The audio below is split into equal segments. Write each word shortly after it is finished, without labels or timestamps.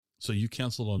So you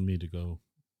canceled on me to go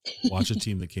watch a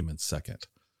team that came in second.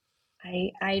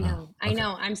 I know. Oh, okay. I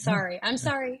know. I'm sorry. I'm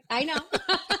sorry. I know.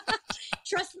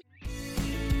 Trust me.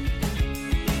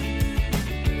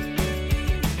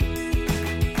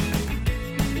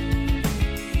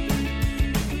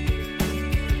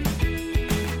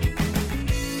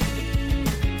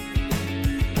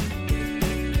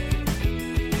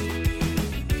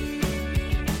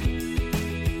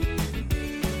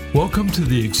 Welcome to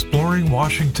the Exploring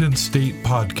Washington State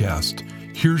podcast.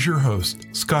 Here's your host,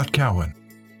 Scott Cowan.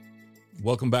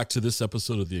 Welcome back to this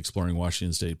episode of the Exploring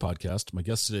Washington State podcast. My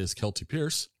guest today is Kelty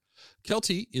Pierce.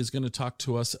 Kelty is going to talk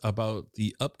to us about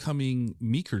the upcoming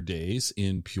Meeker Days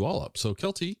in Puyallup. So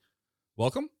Kelty,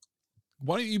 welcome.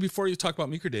 Why don't you, before you talk about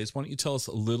Meeker Days, why don't you tell us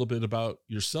a little bit about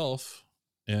yourself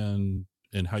and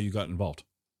how you got involved?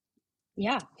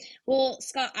 Yeah. Well,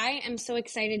 Scott, I am so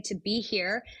excited to be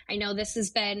here. I know this has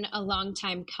been a long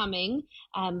time coming,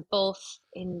 both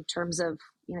in terms of,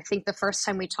 I think the first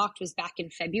time we talked was back in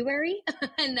February,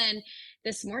 and then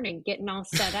this morning getting all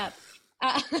set up.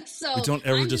 So we don't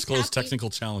ever disclose technical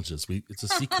challenges. It's a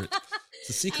secret. It's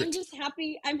a secret. I'm just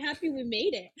happy. I'm happy we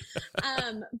made it.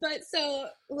 But so,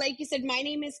 like you said, my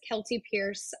name is Kelty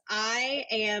Pierce. I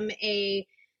am a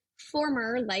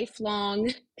former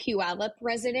lifelong Puyallup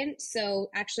resident.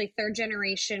 So actually third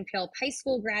generation Puyallup High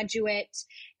School graduate.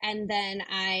 And then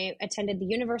I attended the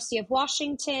University of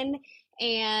Washington,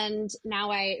 and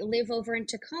now I live over in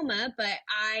Tacoma, but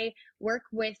I work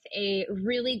with a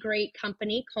really great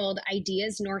company called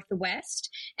Ideas Northwest.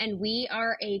 And we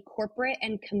are a corporate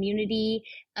and community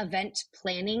event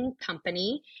planning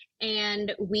company.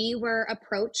 And we were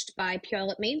approached by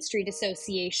Puyallup Main Street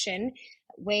Association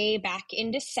way back in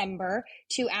December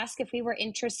to ask if we were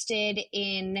interested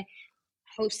in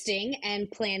hosting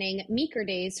and planning Meeker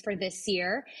Days for this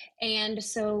year. And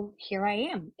so here I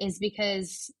am, is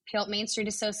because Puyallup Main Street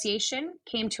Association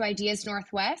came to Ideas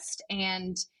Northwest,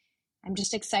 and I'm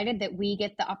just excited that we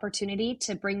get the opportunity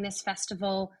to bring this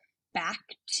festival back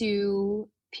to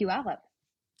Puyallup.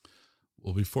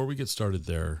 Well, before we get started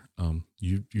there,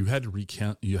 you had to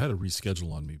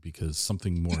reschedule on me because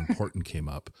something more important came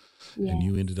up, yes. And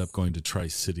you ended up going to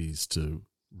Tri-Cities to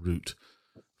root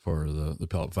for the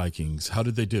Puyallup Vikings. How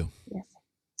did they do? Yes,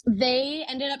 they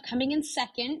ended up coming in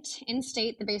second in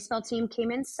state. The baseball team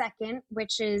came in second,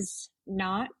 which is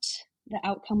not the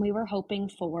outcome we were hoping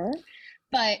for.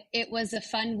 But it was a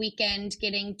fun weekend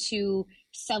getting to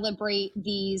celebrate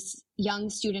these young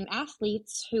student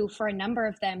athletes who, for a number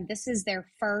of them, this is their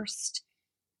first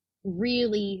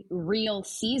really real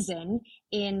season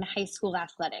in high school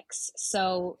athletics.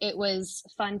 So it was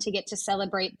fun to get to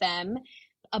celebrate them.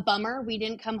 A bummer we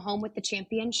didn't come home with the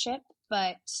championship,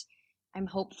 but I'm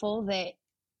hopeful that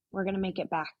we're going to make it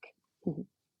back.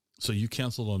 So you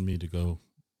canceled on me to go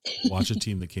watch a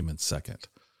team that came in second.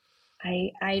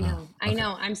 I know. Oh, okay. I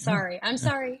know. I'm sorry. I'm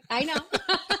sorry. I know.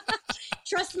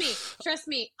 Trust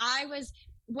me.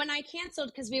 When I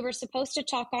canceled, because we were supposed to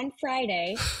talk on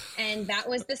Friday, and that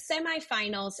was the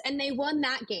semifinals, and they won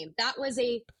that game. That was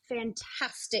a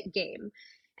fantastic game.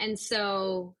 And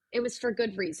so it was for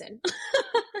good reason.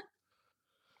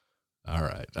 All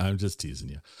right. I'm just teasing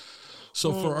you.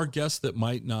 So for our guests that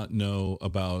might not know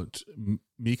about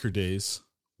Meeker Days,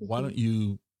 why don't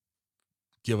you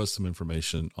give us some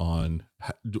information on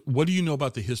what do you know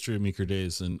about the history of Meeker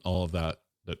Days and all of that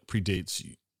predates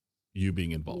you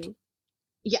being involved?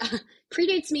 Yeah,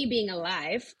 predates me being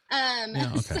alive.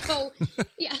 Yeah,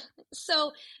 okay.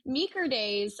 So Meeker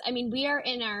Days, I mean, we are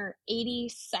in our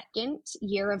 82nd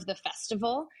year of the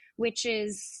festival, which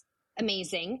is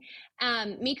amazing.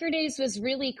 Meeker Days was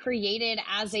really created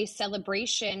as a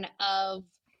celebration of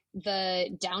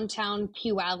the downtown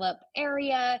Puyallup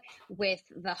area with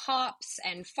the hops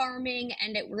and farming,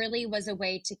 and it really was a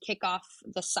way to kick off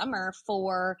the summer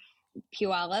for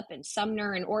Puyallup and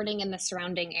Sumner and Orting and the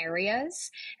surrounding areas.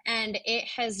 And it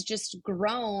has just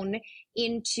grown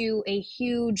into a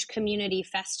huge community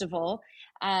festival.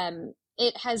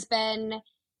 It has been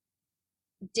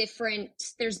different.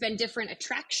 There's been different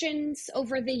attractions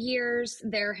over the years.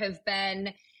 There have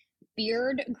been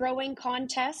beard growing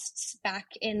contests back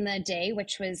in the day,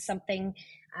 which was something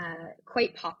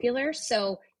quite popular.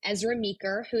 So Ezra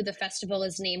Meeker, who the festival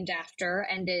is named after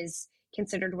and is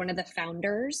considered one of the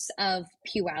founders of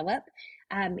Puyallup,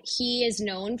 he is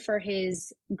known for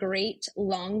his great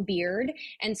long beard.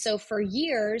 And so for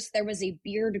years, there was a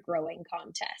beard growing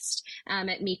contest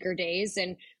at Meeker Days.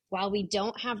 And while we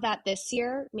don't have that this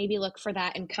year, maybe look for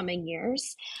that in coming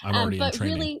years. I'm already in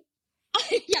training. Really,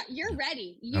 yeah, you're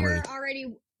ready. You're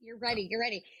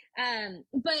ready.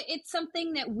 But it's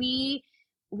something that we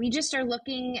we just are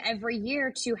looking every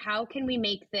year to how can we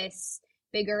make this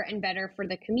bigger and better for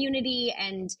the community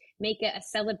and make it a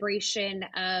celebration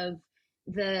of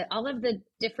all of the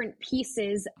different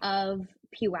pieces of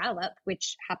Puyallup,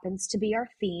 which happens to be our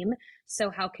theme. So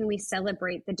how can we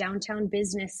celebrate the downtown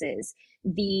businesses,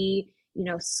 the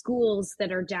schools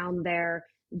that are down there,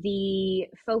 the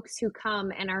folks who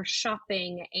come and are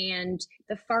shopping, and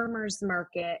the farmers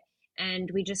market. And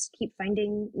we just keep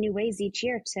finding new ways each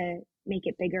year to make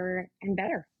it bigger and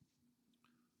better.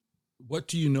 What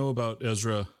do you know about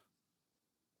Ezra?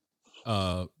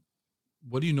 What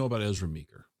do you know about Ezra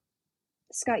Meeker?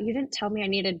 Scott, you didn't tell me I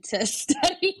needed to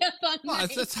study up on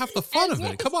that's half the fun of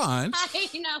it. Come on.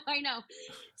 I know.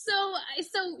 So,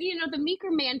 the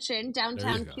Meeker Mansion,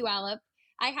 downtown Puyallup,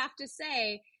 I have to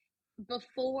say,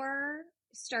 before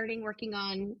starting working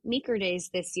on Meeker Days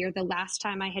this year, the last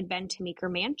time I had been to Meeker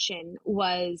Mansion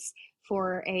was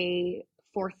for a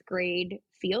 4th grade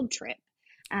field trip,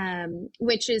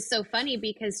 which is so funny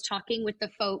because talking with the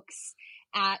folks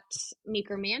at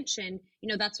Meeker Mansion,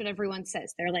 that's what everyone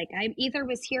says. They're like, I either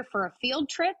was here for a field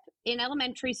trip in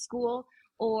elementary school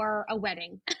or a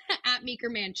wedding at Meeker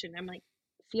Mansion. I'm like,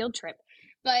 field trip.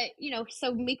 But,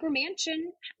 so Meeker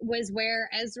Mansion was where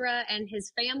Ezra and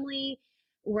his family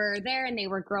were there, and they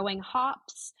were growing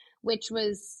hops, which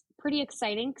was pretty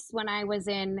exciting. 'Cause when I was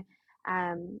in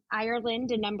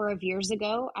Ireland a number of years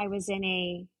ago, I was in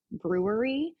a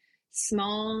brewery,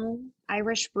 small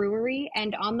Irish brewery,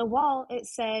 and on the wall it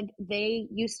said they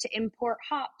used to import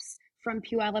hops from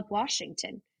Puyallup,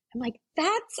 Washington. I'm like,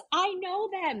 I know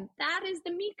them. That is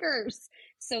the Meekers.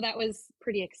 So that was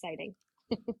pretty exciting.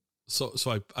 So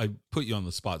I put you on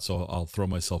the spot, so I'll throw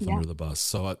myself under the bus.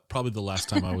 So probably the last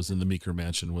time I was in the Meeker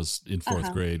Mansion was in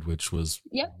 4th grade, which was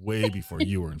way before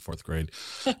you were in 4th grade.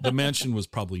 The mansion was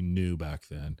probably new back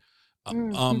then.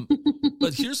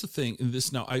 But here's the thing.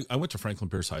 I went to Franklin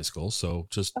Pierce High School, so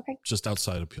just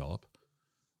outside of Puyallup.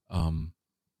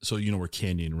 So you know where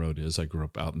Canyon Road is. I grew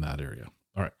up out in that area.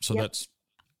 All right, so that's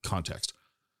context.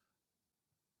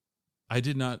 I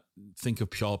did not think of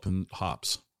Puyallup and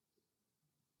hops.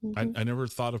 Mm-hmm. I never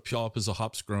thought of Puyallup as a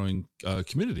hops growing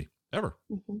community ever,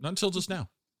 not until just now.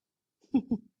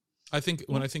 I think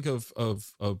when I think of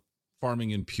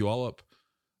farming in Puyallup,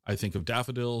 I think of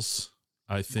daffodils.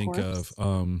 I think of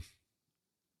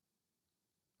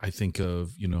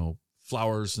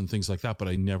flowers and things like that, but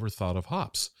I never thought of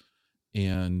hops.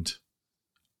 And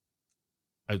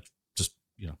I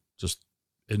just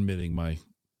admitting my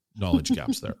knowledge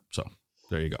gaps there. So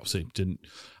there you go. See,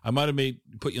 I might have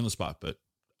put you on the spot, but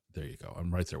there you go.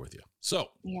 I'm right there with you. So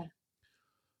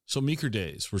Meeker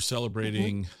Days, we're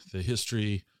celebrating the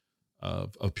history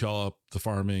of Puyallup, the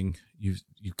farming. You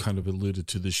kind of alluded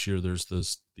to this year. There's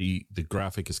the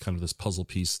graphic is kind of this puzzle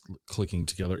piece clicking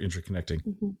together,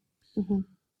 interconnecting.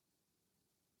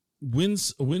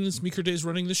 When's Meeker Days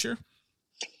running this year?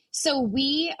 So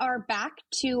we are back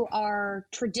to our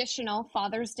traditional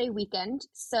Father's Day weekend.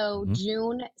 So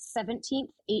June 17th,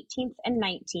 18th, and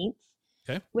 19th.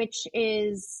 Okay. Which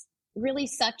is really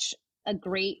such a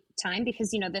great time because,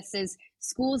 this is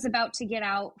school's about to get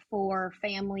out for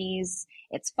families.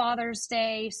 It's Father's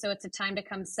Day. So it's a time to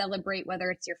come celebrate,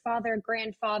 whether it's your father,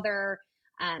 grandfather,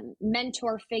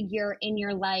 mentor figure in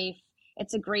your life.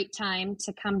 It's a great time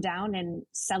to come down and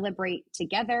celebrate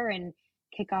together and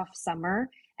kick off summer.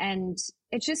 And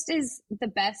it just is the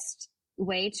best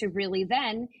way to really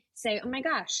then say, oh my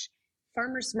gosh,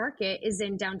 Farmers Market is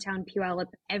in downtown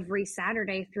Puyallup every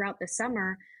Saturday throughout the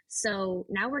summer. So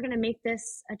now we're going to make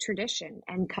this a tradition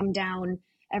and come down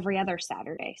every other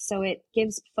Saturday. So it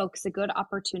gives folks a good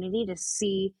opportunity to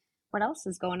see what else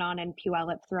is going on in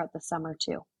Puyallup throughout the summer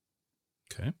too.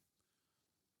 Okay.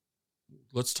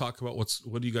 Let's talk about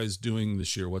what are you guys doing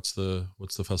this year? What's the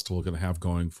festival going to have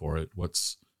going for it? What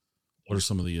are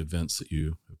some of the events that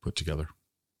you have put together?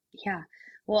 Yeah.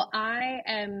 Well, I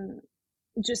am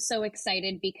just so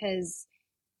excited because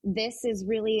this is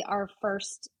really our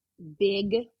first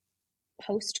big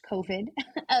post-COVID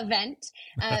event,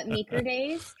 Meeker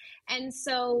Days. And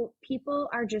so people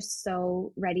are just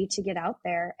so ready to get out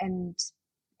there and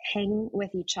hang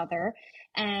with each other,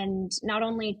 and not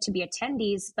only to be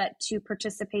attendees, but to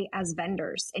participate as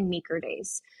vendors in Meeker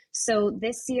Days. So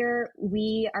this year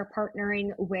we are partnering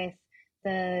with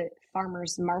the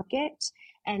Farmers Market.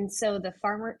 And so the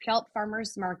Puyallup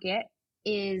Farmers Market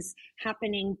is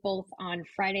happening both on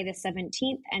Friday the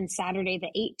 17th and Saturday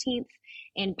the 18th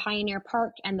in Pioneer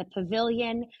Park and the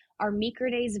Pavilion. Our Meeker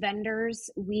Days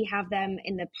vendors, we have them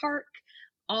in the park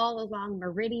all along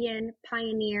Meridian,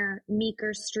 Pioneer,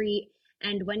 Meeker Street.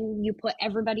 And when you put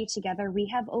everybody together, we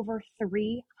have over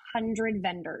 300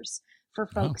 vendors for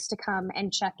folks to come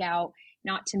and check out,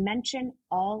 not to mention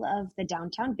all of the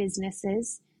downtown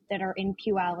businesses that are in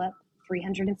Puyallup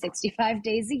 365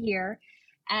 days a year.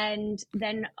 And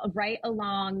then right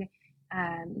along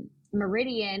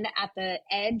Meridian at the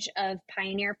edge of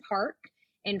Pioneer Park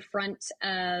in front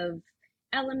of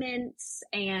Elements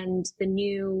and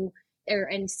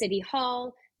and City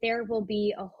Hall, there will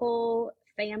be a whole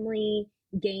family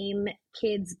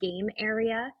kids game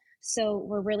area. So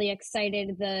we're really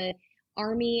excited. The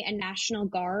Army and National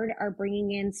Guard are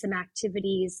bringing in some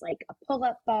activities like a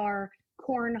pull-up bar,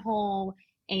 cornhole,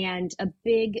 and a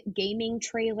big gaming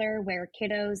trailer where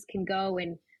kiddos can go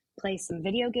and play some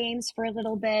video games for a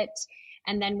little bit.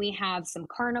 And then we have some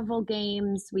carnival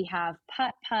games. We have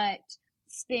putt-putt,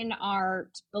 spin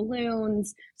art,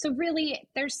 balloons. So really,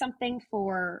 there's something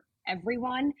for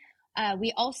everyone.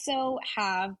 We also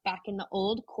have, back in the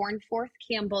old Cornforth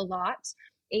Campbell lot,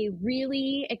 a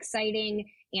really exciting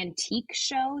antique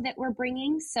show that we're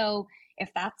bringing. So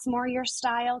if that's more your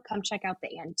style, come check out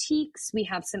the antiques. We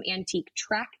have some antique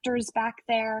tractors back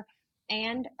there.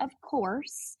 And of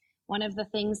course, one of the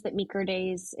things that Meeker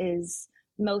Days is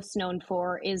most known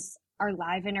for is our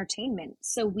live entertainment.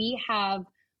 So we have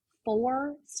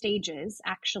 4 stages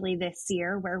actually this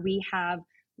year where we have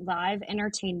live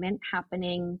entertainment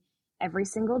happening every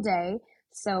single day.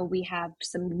 So we have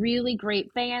some really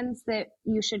great bands that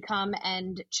you should come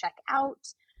and check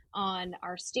out on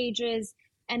our stages.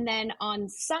 And then on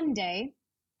Sunday,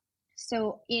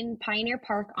 so in Pioneer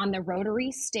Park on the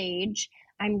Rotary stage,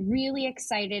 I'm really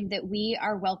excited that we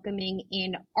are welcoming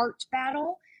in Art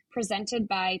Battle presented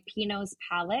by Pino's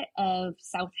Palette of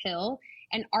South Hill.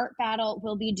 And Art Battle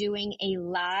will be doing a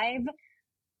live,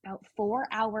 about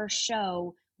 4-hour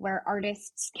show where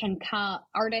artists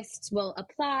will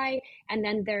apply, and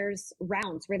then there's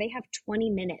rounds where they have 20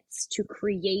 minutes to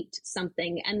create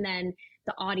something, and then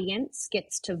the audience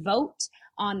gets to vote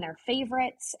on their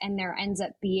favorites, and there ends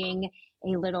up being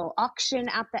a little auction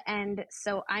at the end.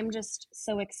 So I'm just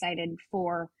so excited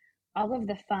for all of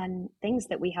the fun things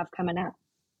that we have coming up.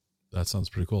 That sounds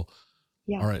pretty cool.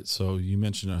 Yeah. All right. So you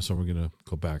mentioned, so we're going to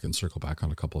go back and circle back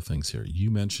on a couple of things here.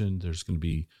 You mentioned there's going to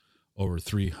be over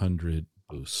 300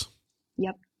 booths.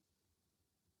 Yep.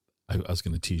 I was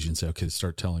going to tease you and say, okay,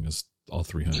 start telling us all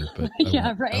 300, but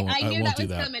yeah, right. I knew that was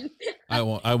that. coming. I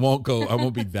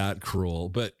won't be that cruel,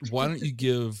 but why don't you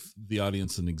give the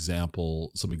audience some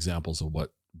examples of what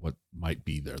might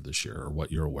be there this year or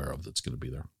what you're aware of that's going to be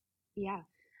there? Yeah.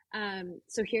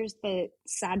 So here's the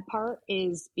sad part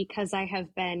is because I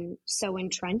have been so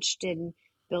entrenched in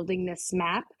building this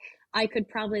map, I could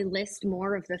probably list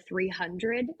more of the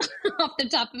 300 off the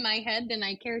top of my head than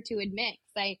I care to admit.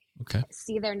 I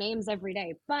see their names every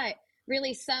day, but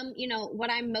really what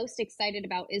I'm most excited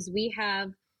about is we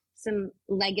have some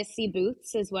legacy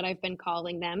booths is what I've been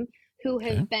calling them, who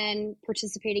have been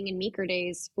participating in Meeker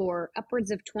Days for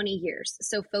upwards of 20 years.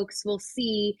 So folks will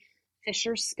see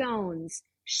Fisher Scones,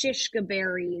 Shishka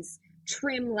Berries,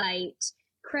 Trimlight,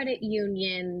 credit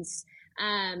unions.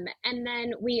 And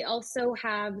then we also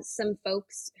have some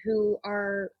folks who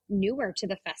are newer to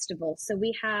the festival. So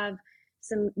we have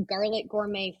some garlic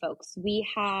gourmet folks. We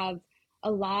have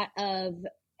a lot of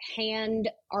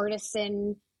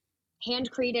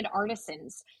hand-created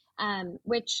artisans,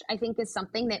 which I think is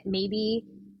something that maybe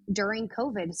during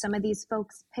COVID, some of these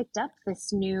folks picked up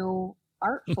this new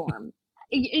art form.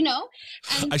 And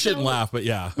I shouldn't laugh, but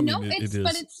yeah, it is.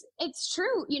 But it's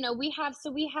true. We have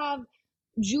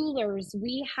jewelers,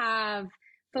 we have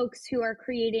folks who are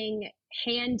creating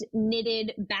hand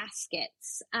knitted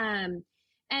baskets, and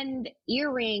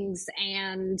earrings,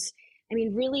 and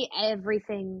really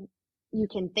everything you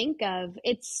can think of.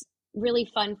 It's really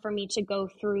fun for me to go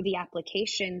through the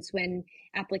applications when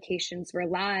applications were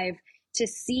live to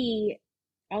see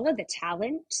all of the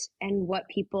talent and what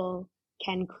people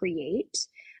can create.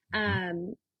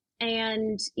 And,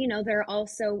 there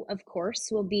also, of course,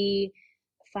 will be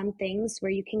fun things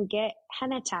where you can get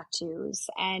henna tattoos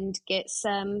and get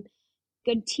some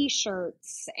good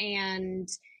t-shirts and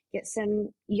get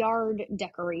some yard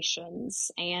decorations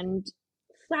and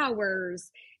flowers.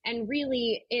 And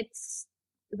really, it's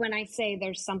when I say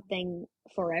there's something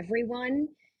for everyone,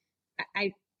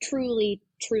 I truly,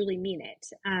 truly mean it.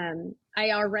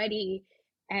 I already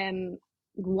am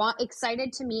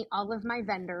excited to meet all of my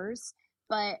vendors,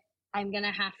 but I'm going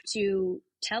to have to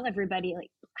tell everybody,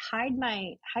 hide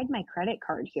my credit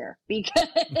card here,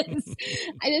 because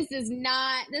this is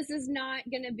not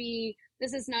going to be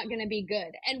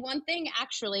good. And one thing,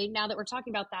 actually, now that we're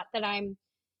talking about that I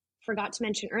forgot to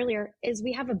mention earlier, is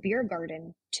we have a beer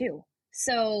garden too.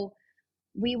 So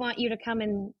we want you to come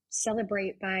and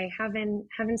celebrate by having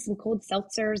some cold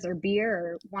seltzers or beer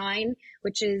or wine,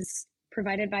 which is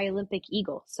provided by Olympic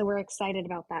Eagle. So we're excited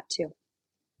about that too.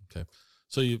 Okay.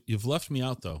 So you've left me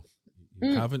out though.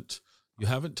 You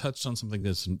haven't touched on something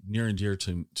that's near and dear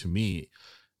to me.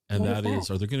 And that is,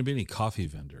 are there going to be any coffee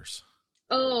vendors?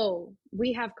 Oh,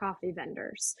 we have coffee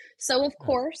vendors. So of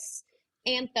course,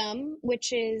 Anthem,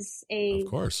 which is a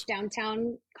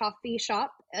downtown coffee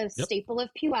shop, a staple of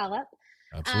Puyallup.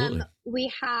 Absolutely.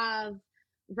 We have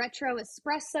Retro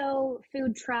Espresso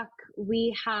food truck.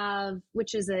 We have,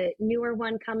 which is a newer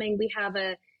one coming. We have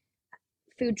a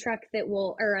food truck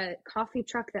or a coffee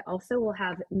truck that also will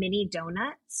have mini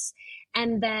donuts.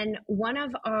 And then one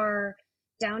of our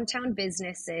downtown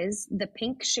businesses, the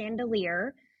Pink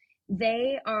Chandelier,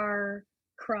 we're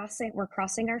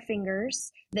crossing our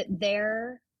fingers that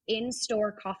their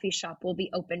in-store coffee shop will be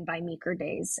open by Meeker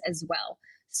Days as well.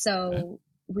 So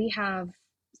we have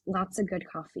lots of good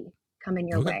coffee coming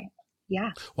your way.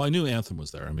 Yeah. Well, I knew Anthem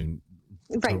was there. I mean,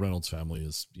 the Reynolds family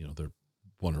is, they're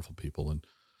wonderful people, and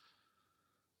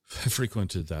I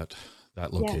frequented that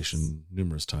location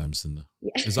numerous times.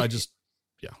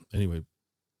 Anyway.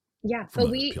 Yeah. But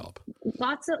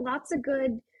lots of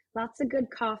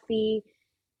good coffee.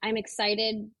 I'm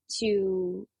excited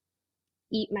to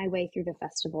eat my way through the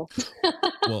festival.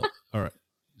 Well, all right.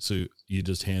 So you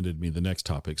just handed me the next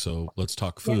topic. So let's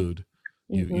talk food.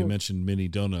 Yeah. You mentioned mini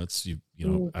donuts.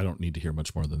 I don't need to hear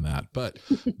much more than that, but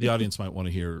the audience might want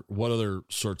to hear what other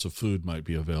sorts of food might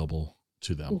be available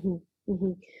to them. Mm-hmm.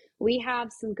 Mm-hmm. We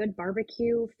have some good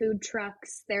barbecue food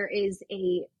trucks. There is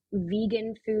a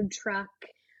vegan food truck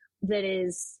that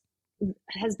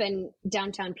has been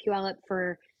downtown Puyallup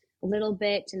for a little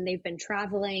bit, and they've been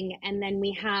traveling. And then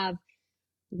we have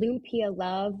Lumpia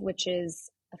Love, which is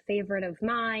a favorite of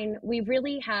mine. We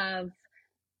really have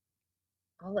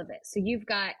all of it. So you've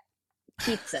got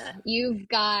pizza, you've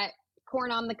got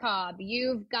corn on the cob,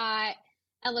 you've got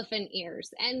elephant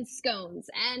ears and scones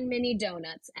and mini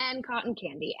donuts and cotton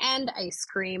candy and ice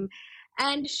cream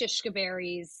and shishka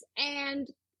berries and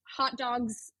hot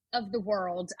dogs of the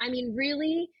world. I mean,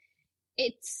 really,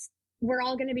 we're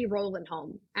all going to be rolling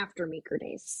home after Meeker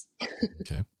Days.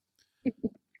 Okay.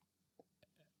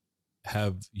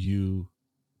 Have you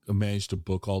managed to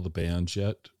book all the bands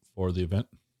yet for the event?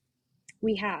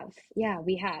 We have. Yeah,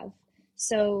 we have.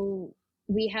 So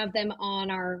we have them on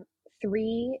our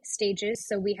 3 stages.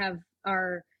 So we have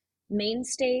our main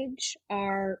stage,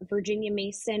 our Virginia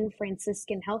Mason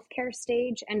Franciscan Healthcare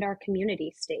stage, and our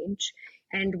community stage.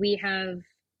 And we have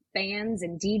bands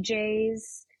and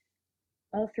DJs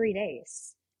all 3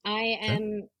 days.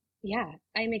 I'm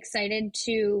excited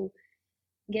to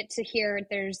get to hear.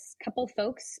 There's a couple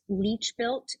folks, Leech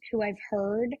Built, who I've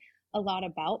heard a lot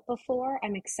about before.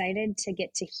 I'm excited to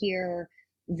get to hear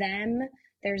them.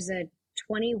 There's a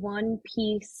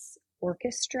 21-piece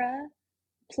orchestra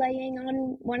playing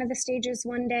on one of the stages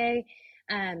one day.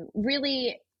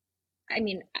 Really, I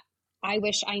mean, I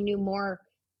wish I knew more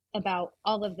about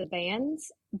all of the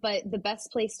bands, but the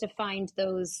best place to find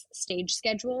those stage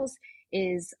schedules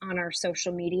is on our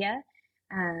social media.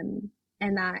 And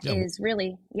that is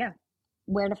really,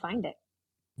 where to find it.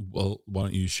 Well, why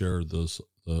don't you share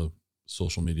the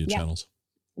social media channels?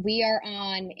 We are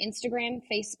on Instagram,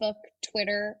 Facebook,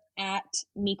 Twitter at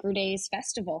Meeker Days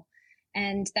Festival.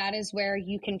 And that is where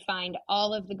you can find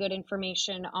all of the good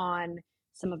information on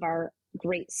some of our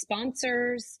great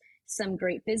sponsors, some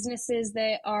great businesses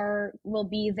that will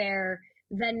be there,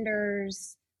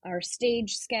 vendors, our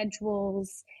stage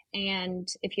schedules. And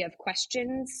if you have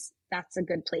questions, that's a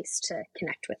good place to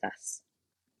connect with us.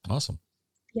 Awesome.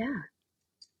 Yeah.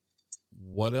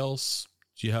 What else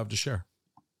do you have to share?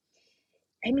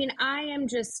 I mean, I am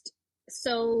just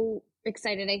so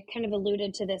excited. I kind of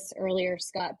alluded to this earlier,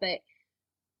 Scott, but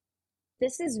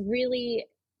this is really,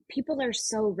 people are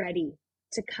so ready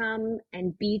to come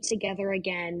and be together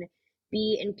again,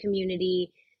 be in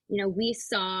community. We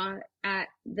saw at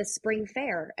the Spring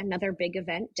Fair, another big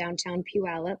event downtown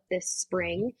Puyallup this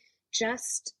spring,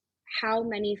 just how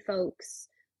many folks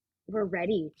were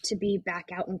ready to be back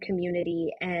out in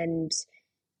community and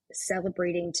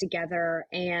celebrating together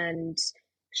and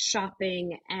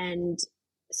shopping. And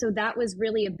so that was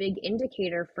really a big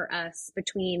indicator for us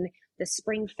between the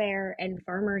Spring Fair and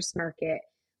Farmers Market.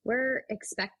 We're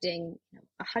expecting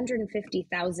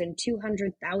 150,000,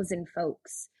 200,000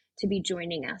 folks to be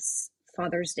joining us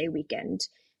Father's Day weekend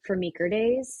for Meeker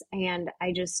Days. And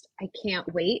I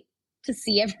can't wait to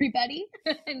see everybody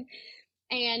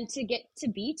and to get to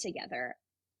be together.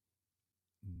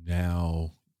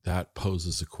 Now that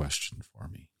poses a question for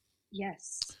me.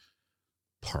 Yes.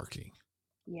 Parking.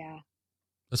 Yeah.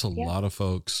 That's a lot of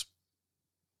folks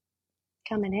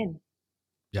coming in.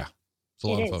 Yeah. It's a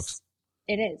lot of folks.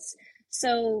 It is.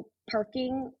 So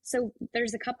parking. So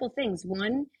there's a couple things.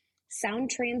 One,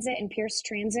 Sound Transit and Pierce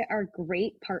Transit are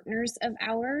great partners of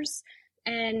ours.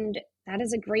 And that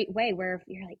is a great way where if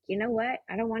you're like, you know what,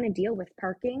 I don't want to deal with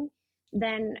parking,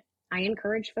 then I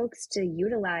encourage folks to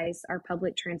utilize our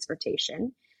public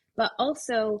transportation. But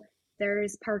also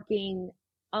there's parking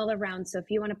all around. So if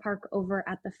you want to park over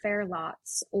at the fair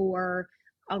lots or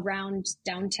around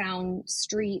downtown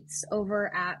streets,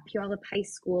 over at Puyallup High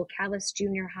School, Calais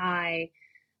Junior High,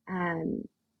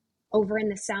 over in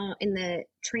the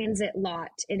transit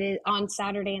lot, it is on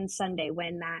Saturday and Sunday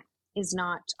when that is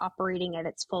not operating at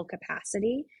its full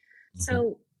capacity. Mm-hmm.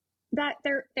 So that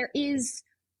there is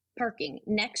parking.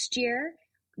 Next year,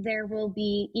 there will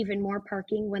be even more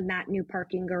parking when that new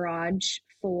parking garage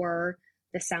for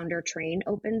the Sounder train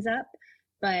opens up.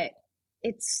 But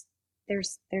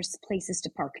there's places to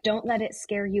park. Don't let it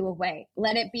scare you away.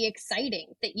 Let it be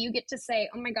exciting that you get to say,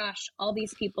 oh my gosh, all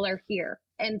these people are here.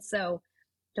 And so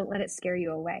don't let it scare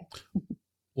you away.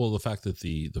 Well, the fact that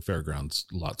the fairgrounds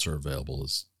lots are available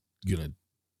is going to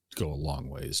go a long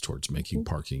ways towards making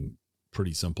parking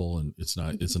pretty simple. And it's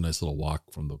a nice little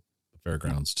walk from the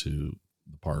fairgrounds to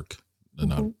the park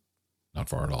and not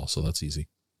far at all. So that's easy.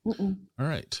 All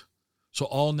right. So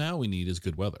all now we need is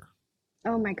good weather.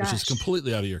 Oh my gosh. Which is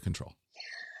completely out of your control.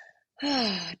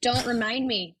 Don't remind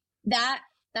me.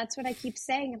 That's what I keep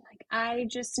saying. I'm like, I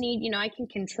just need, I can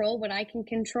control what I can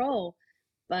control,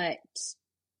 but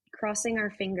crossing our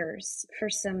fingers for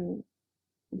some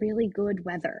really good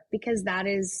weather, because that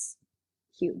is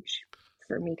huge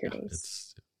for Meeker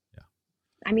Days.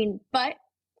 I mean, but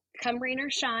come rain or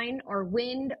shine or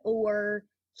wind or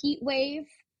heat wave,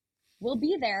 we'll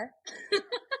be there.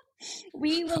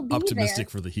 We will be optimistic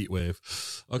there. For the heat wave.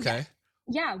 Okay.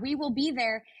 Yeah, we will be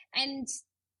there. And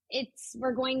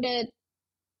we're going to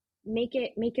make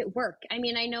it work. I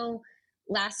mean, I know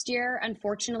last year,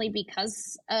 unfortunately,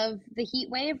 because of the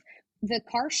heat wave, the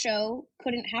car show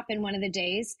couldn't happen one of the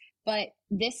days, but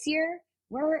this year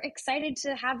we're excited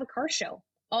to have a car show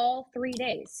all 3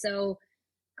 days. So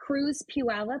Cruise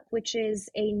Puyallup, which is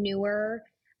a newer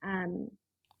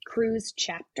cruise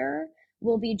chapter,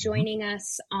 will be joining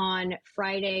us on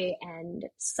Friday and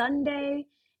Sunday.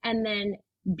 And then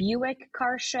Buick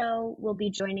Car Show will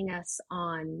be joining us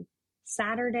on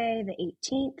Saturday, the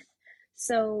 18th.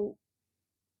 So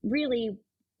really,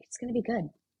 it's going to be good.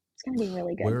 It's going to be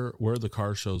really good. Where are the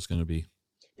car shows going to be?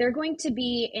 They're going to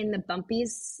be in the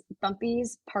Bumpy's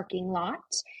parking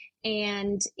lot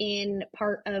and in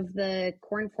part of the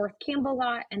Cornforth Campbell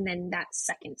lot, and then that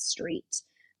 2nd Street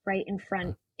right in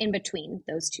front, in between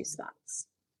those two spots.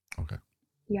 Okay.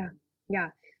 Yeah.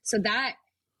 So that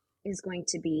is going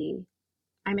to be,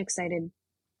 I'm excited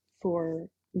for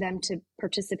them to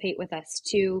participate with us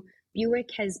too. Buick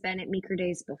has been at Meeker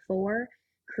Days before.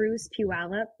 Cruise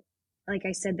Puyallup, like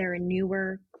I said, they're a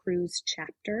newer cruise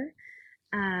chapter,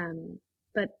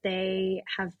 but they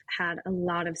have had a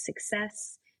lot of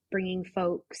success bringing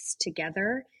folks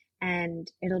together, and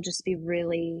it'll just be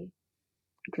really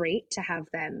great to have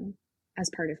them as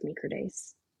part of Meeker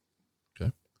Days.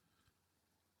 Okay.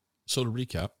 So to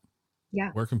recap,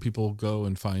 yeah, where can people go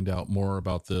and find out more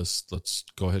about this? Let's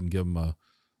go ahead and give them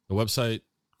the website,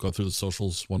 go through the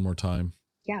socials one more time.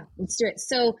 Yeah, let's do it.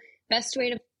 So best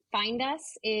way to find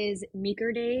us is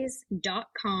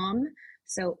meekerdays.com.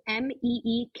 So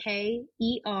MEEKER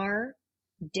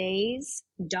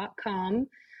days.com.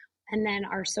 And then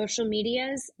our social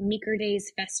medias, Meeker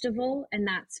Days Festival, and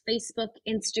that's Facebook,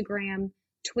 Instagram,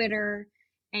 Twitter.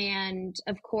 And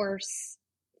of course,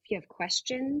 if you have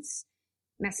questions,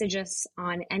 message us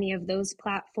on any of those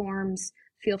platforms.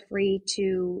 Feel free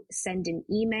to send an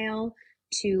email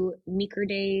to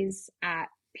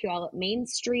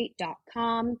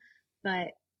meekerdays@PuyallupMainStreet.com.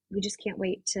 But we just can't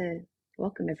wait to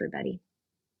welcome everybody.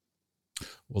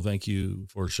 Well, thank you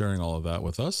for sharing all of that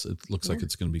with us. It looks like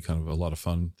it's going to be kind of a lot of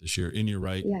fun this year. And you're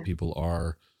right. Yeah. People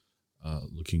are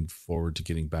looking forward to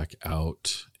getting back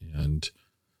out and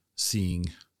seeing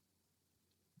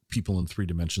people in 3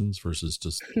 dimensions versus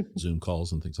just Zoom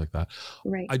calls and things like that.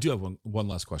 Right. I do have one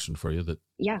last question for you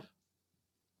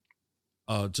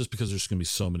just because there's going to be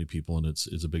so many people and it's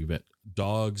a big event.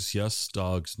 Dogs, yes.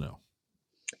 Dogs, no.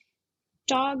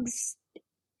 Dogs.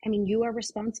 I mean, you are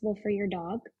responsible for your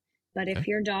dog. But if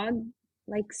your dog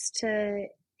likes to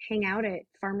hang out at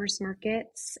farmers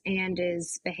markets and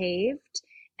is behaved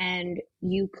and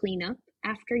you clean up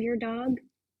after your dog,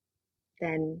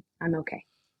 then I'm okay.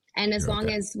 And as long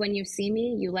as when you see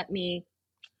me, you let me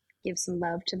give some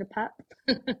love to the pup.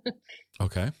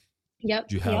 Okay. Yep.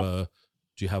 Do you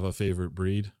have a favorite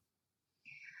breed?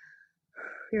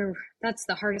 That's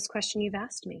the hardest question you've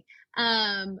asked me.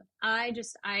 My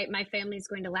family's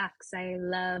going to laugh because I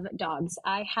love dogs.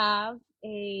 I have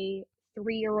a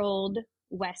 3-year-old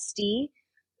Westie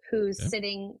who's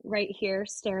sitting right here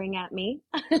staring at me.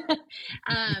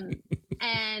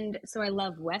 And so I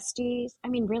love Westies. I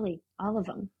mean, really, all of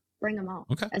them. Bring them all.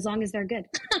 Okay. As long as they're good.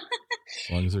 As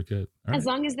long as they're good. All as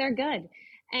right. long as they're good.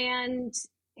 And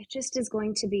it just is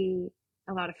going to be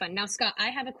a lot of fun. Now, Scott, I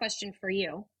have a question for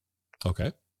you.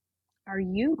 Okay. Are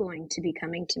you going to be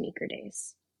coming to Meeker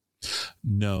Days?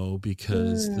 No,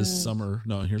 because this summer,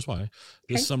 here's why.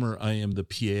 This summer, I am the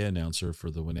PA announcer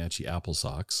for the Wenatchee Apple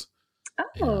Sox.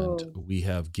 Oh. And we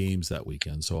have games that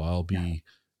weekend. So I'll be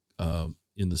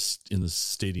in the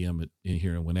stadium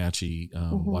here in Wenatchee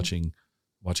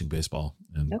watching baseball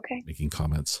and making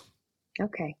comments.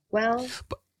 Okay. Well,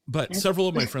 but several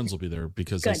of my friends will be there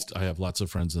because I have lots of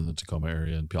friends in the Tacoma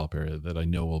area and Puyallup area that I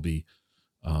know will be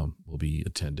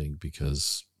attending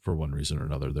because for one reason or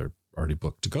another, they're already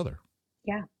booked to go there.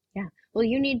 Yeah. Yeah. Well,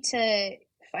 you need to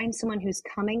find someone who's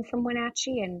coming from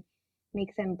Wenatchee and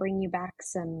make them bring you back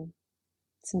some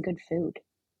good food.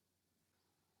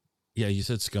 Yeah, you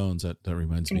said scones. That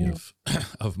reminds me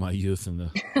of my youth and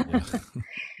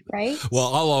right.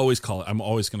 Well, I'm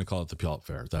always going to call it the Puyallup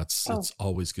Fair. It's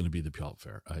always going to be the Puyallup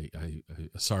Fair. I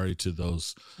sorry to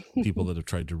those people that have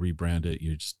tried to rebrand it.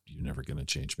 You're never going to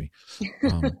change me.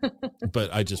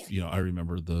 But I just, I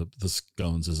remember the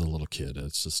scones as a little kid.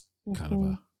 It's just kind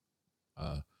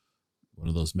of one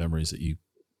of those memories that you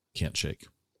can't shake.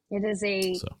 It is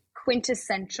a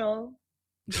quintessential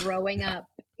growing up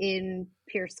in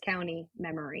Pierce County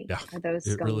memory. Yeah, are those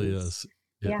it scones. Really is.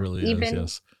 It really is.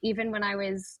 Yes. Even when I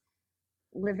was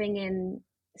living in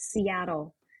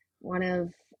Seattle,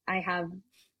 I have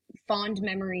fond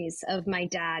memories of my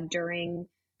dad during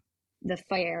the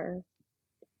fair,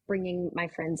 bringing my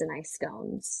friends and I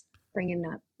scones, bringing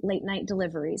up late night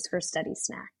deliveries for study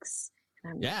snacks.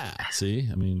 See,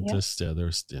 I mean,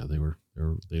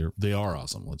 they are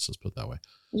awesome. Let's just put it that way.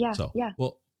 Yeah. So,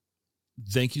 well,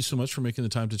 thank you so much for making the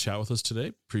time to chat with us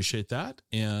today. Appreciate that.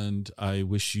 And I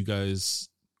wish you guys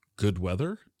good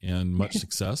weather and much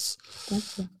success.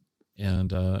 Thank you.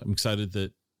 And I'm excited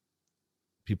that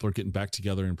people are getting back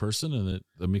together in person and that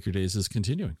the Meeker Days is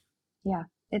continuing. Yeah,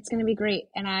 it's going to be great.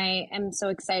 And I am so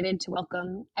excited to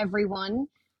welcome everyone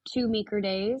to Meeker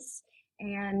Days.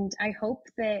 And I hope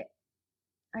that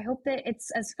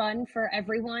it's as fun for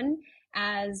everyone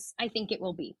as I think it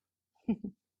will be.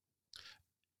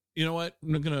 You know what?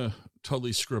 I'm going to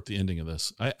totally screw up the ending of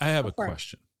this. I have a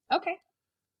question. Okay.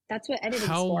 That's what editing's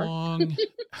for.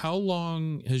 How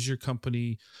long has your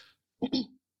company,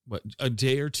 a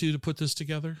day or two to put this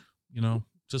together?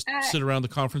 Just sit around the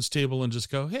conference table and just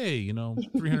go, hey,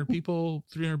 300 people,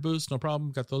 300 booths, no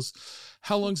problem. Got those.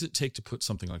 How long does it take to put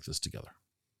something like this together?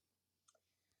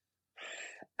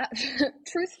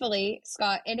 Truthfully,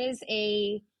 Scott, it is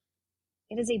a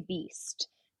beast.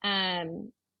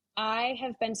 I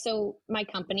have been, my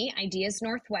company, Ideas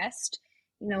Northwest,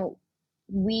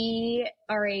 we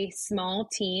are a small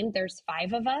team. There's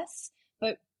 5 of us,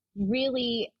 but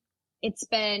really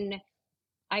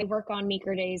I work on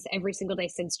Meeker Days every single day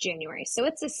since January. So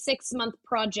it's a 6-month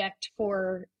project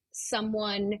for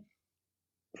someone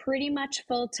pretty much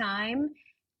full time.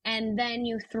 And then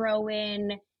you throw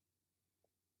in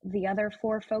the other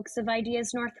 4 folks of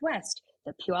Ideas Northwest,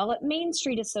 the Puyallup Main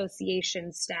Street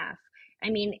Association staff. I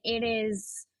mean,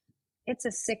 it's a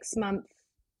 6-month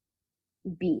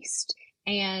beast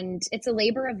and it's a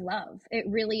labor of love. It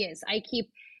really is. I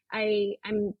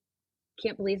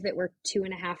can't believe that we're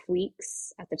 2.5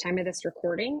 weeks at the time of this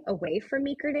recording away from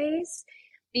Meeker Days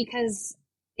because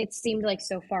it seemed like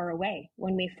so far away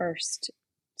when we first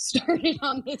started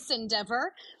on this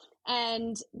endeavor.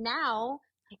 And now,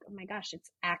 oh my gosh, it's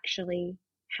actually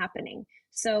happening.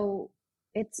 So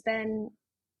it's been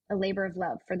a labor of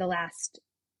love for the last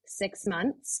 6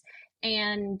 months.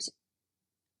 And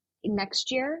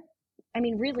next year,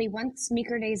 really, once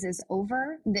Meeker Days is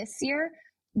over this year,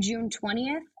 June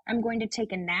 20th, I'm going to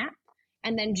take a nap.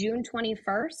 And then June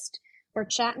 21st, we're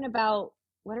chatting about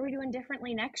what are we doing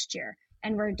differently next year?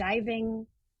 And we're diving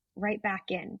right back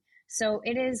in. So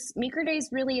Meeker Days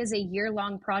really is a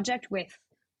year-long project with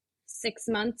 6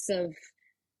 months of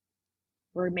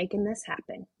we're making this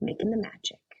happen, making the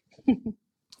magic.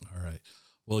 All right.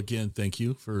 Well, again, thank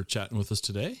you for chatting with us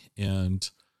today and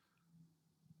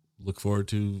look forward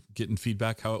to getting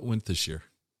feedback how it went this year.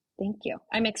 Thank you.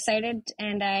 I'm excited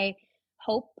and I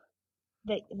hope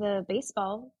that the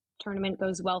baseball tournament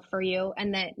goes well for you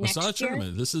and that next year. It's not a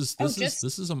tournament. This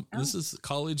is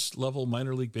college level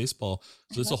minor league baseball.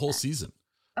 So it's a whole season.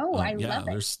 Oh, I love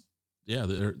it. Yeah,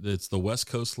 it's the West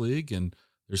Coast League, and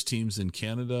there's teams in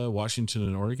Canada, Washington,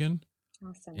 and Oregon.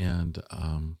 Awesome. And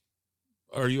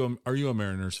are you a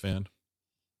Mariners fan?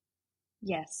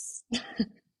 Yes.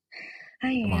 I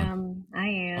am.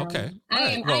 Okay.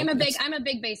 I'm a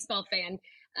big baseball fan.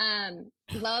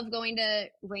 Love going to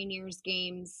Rainier's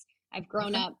games. I've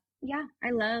grown up. Yeah, I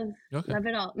love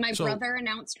it all. My brother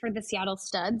announced for the Seattle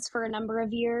Studs for a number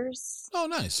of years. Oh,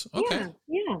 nice. Okay.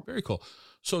 Yeah. Very cool.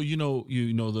 So you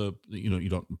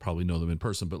don't probably know them in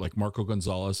person, but like Marco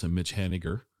Gonzalez and Mitch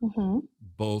Haniger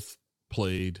both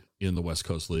played in the West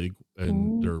Coast League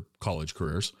in their college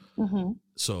careers.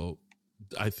 So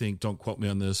I think, don't quote me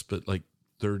on this, but like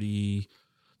 30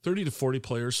 to 40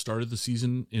 players started the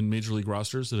season in major league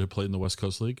rosters that had played in the West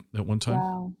Coast League at one time.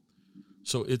 Wow.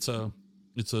 So it's a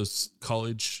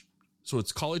college. So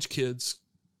it's college kids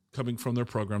coming from their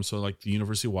program. So like the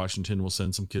University of Washington will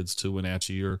send some kids to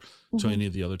Wenatchee or to any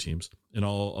of the other teams, and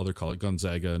all other college,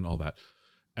 Gonzaga and all that.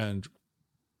 And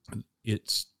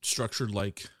it's structured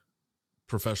like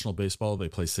professional baseball. They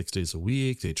play 6 days a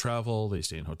week. They travel, they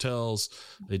stay in hotels.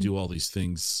 They do all these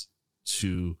things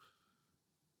to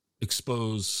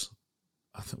expose,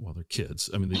 they're kids.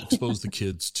 I mean, they expose the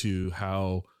kids to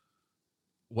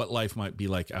what life might be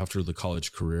like after the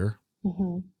college career.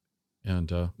 And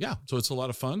so it's a lot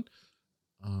of fun.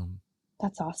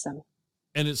 That's awesome.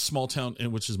 And it's small town,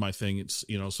 and which is my thing. It's,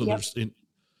 so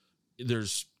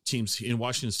there's teams in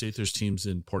Washington State. There's teams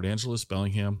in Port Angeles,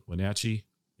 Bellingham, Wenatchee,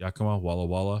 Yakima, Walla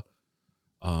Walla,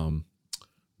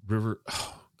 River.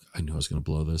 Oh, I knew I was going to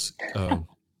blow this.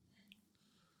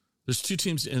 There's 2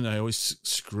 teams, and I always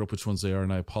screw up which ones they are,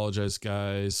 and I apologize,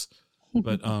 guys.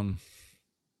 But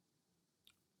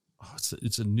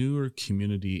it's a newer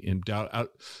community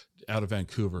out of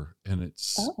Vancouver, and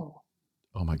it's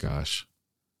oh my gosh,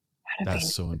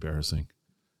 that's so embarrassing.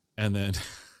 And then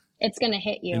it's going to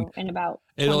hit you in about.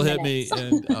 It'll hit me.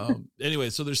 And anyway,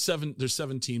 so there's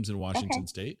 7 teams in Washington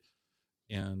State,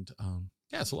 and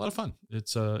it's a lot of fun.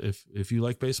 It's if you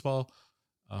like baseball,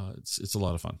 it's a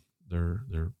lot of fun.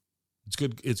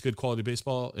 It's good quality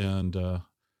baseball, and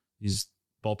these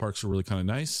ballparks are really kind of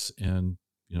nice, and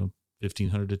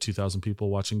 1,500 to 2,000 people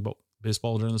watching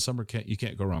baseball during the summer. You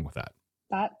can't go wrong with that.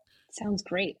 That sounds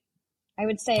great. I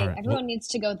would say everyone needs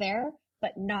to go there,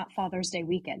 but not Father's Day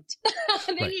weekend.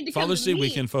 They need to Father's Day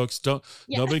weekend, folks.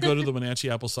 Nobody go to the Wenatchee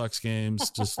Apple Sox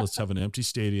games. Just let's have an empty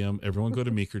stadium. Everyone go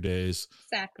to Meeker Days.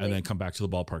 Exactly. And then come back to the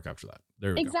ballpark after that.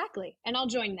 There we go. Exactly. And I'll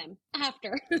join them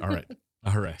after. All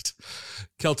right.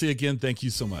 Kelty, again, thank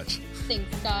you so much.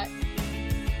 Thanks, Scott.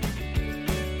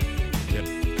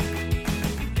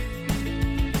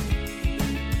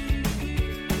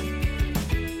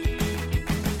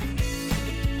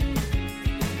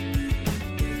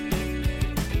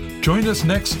 Join us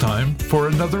next time for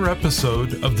another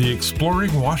episode of the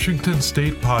Exploring Washington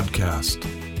State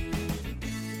podcast.